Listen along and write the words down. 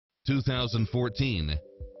2014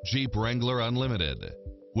 Jeep Wrangler Unlimited.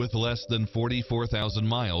 With less than 44,000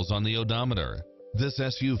 miles on the odometer, this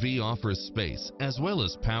SUV offers space as well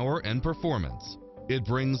as power and performance. It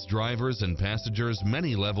brings drivers and passengers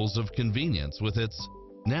many levels of convenience with its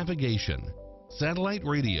navigation, satellite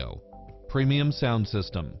radio, premium sound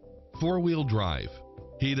system, four-wheel drive,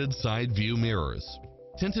 heated side view mirrors,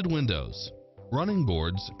 tinted windows, running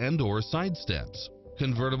boards and/or side steps,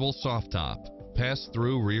 convertible soft top,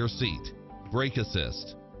 pass-through rear seat, brake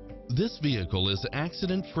assist. This vehicle is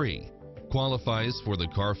accident-free, qualifies for the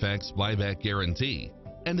Carfax buyback guarantee,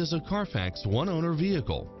 and is a Carfax one-owner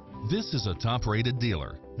vehicle. This is a top-rated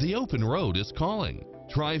dealer. The open road is calling.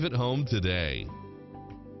 Drive it home today.